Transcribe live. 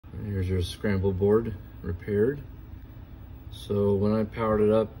Here's your scramble board repaired. So when I powered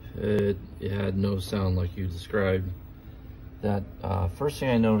it up, it had no sound like you described. That first thing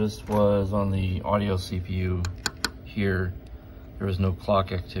I noticed was on the audio CPU here, there was no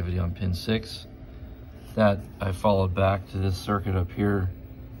clock activity on pin 6. That I followed back to this circuit up here.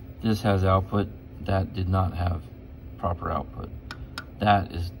 This has output, that did not have proper output.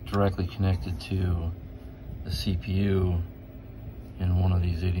 That is directly connected to the CPU in one of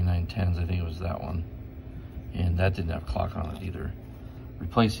these 8910s, I think it was that one. And that didn't have clock on it either.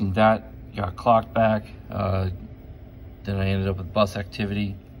 Replacing that, got clock back. Then I ended up with bus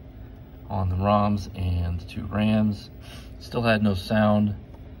activity on the ROMs and the 2 RAMs. Still had no sound.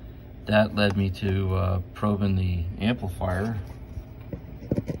 That led me to probing the amplifier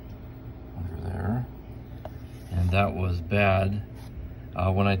under there, and that was bad.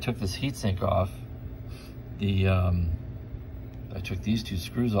 When I took this heatsink off, I took these 2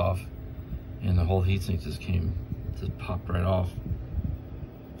 screws off, and the whole heatsink just popped right off.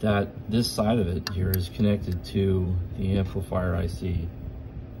 This side of it here is connected to the amplifier IC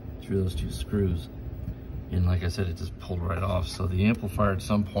through those 2 screws. And like I said, it just pulled right off. So the amplifier at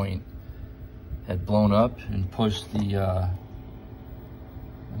some point had blown up and pushed the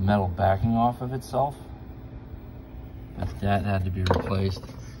metal backing off of itself. But that had to be replaced.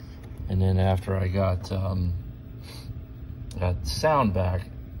 And then after I got sound back,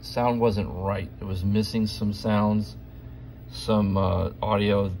 sound wasn't right. It was missing some sounds. Some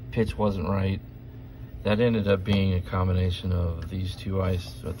audio pitch wasn't right. That ended up being a combination of these 3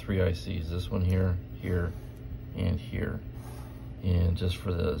 ICs, this one here, here, and here. And just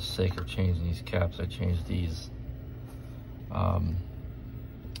for the sake of changing these caps, I changed these tantalum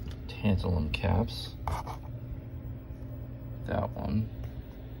caps, that one,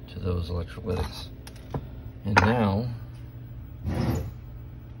 to those electrolytics. And now,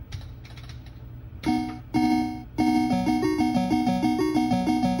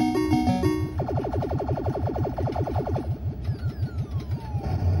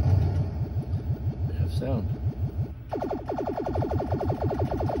 sound.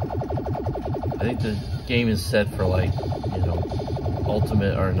 I think the game is set for, like, you know,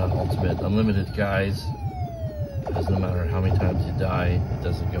 ultimate, or not ultimate, unlimited guys. Because no matter how many times you die, it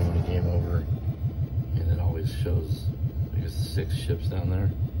doesn't go into game over. And it always shows, I guess, 6 ships down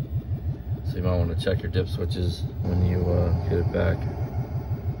there. So you might want to check your dip switches when you get it back.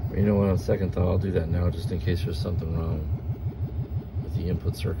 But you know what, on second thought, I'll do that now just in case there's something wrong with the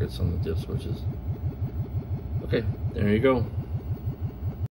input circuits on the dip switches. Okay, there you go.